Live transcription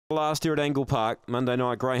Last year at Angle-Park, Monday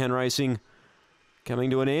night greyhound racing coming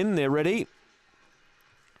to an end. They're ready.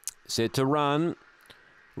 Set to run.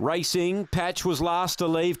 Racing. Patch was last to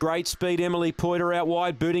leave. Great speed. Emily Poiter out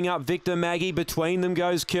wide. Booting up Victor Maggie. Between them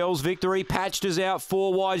goes Kells Victory. Patched is out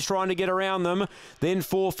 4 wide trying to get around them. Then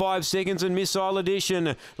 4-5 seconds and Missile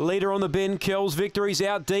Edition. Leader on the bend. Kells Victory's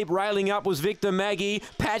out deep. Railing up was Victor Maggie.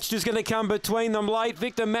 Patched is going to come between them late.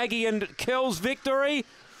 Victor Maggie and Kells Victory.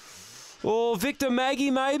 Or Victor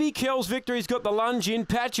Maggie, maybe. Kells Victory's got the lunge in.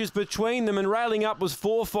 Patches between them, and railing up was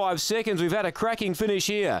 4-5 seconds. We've had a cracking finish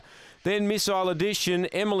here. Then Missile Edition,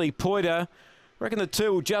 Emily Poiter. Reckon the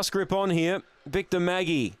two will just grip on here. Victor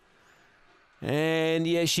Maggie. And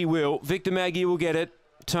yes, she will. Victor Maggie will get it.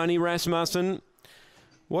 Tony Rasmussen.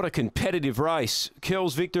 What a competitive race.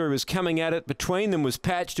 Kells Victory was coming at it. Between them was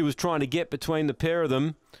Patched, who was trying to get between the pair of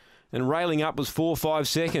them. And railing up was 4-5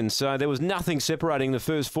 seconds. So there was nothing separating the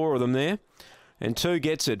first 4 of them there. And 2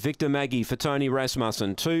 gets it. Victor Maggie for Tony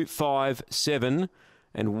Rasmussen. 2, 5, 7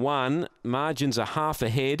 and 1. Margins are half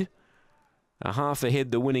ahead. A half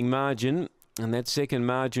ahead the winning margin. And that second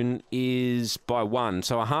margin is by 1.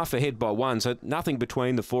 So a half ahead by 1. So nothing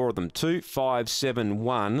between the 4 of them. 2, 5, 7,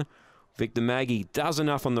 1. Victor Maggie does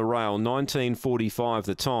enough on the rail. 19:45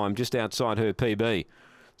 the time. Just outside her PB.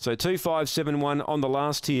 So 2, 5, 7, 1 on the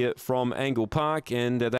last here from Angle-Park, and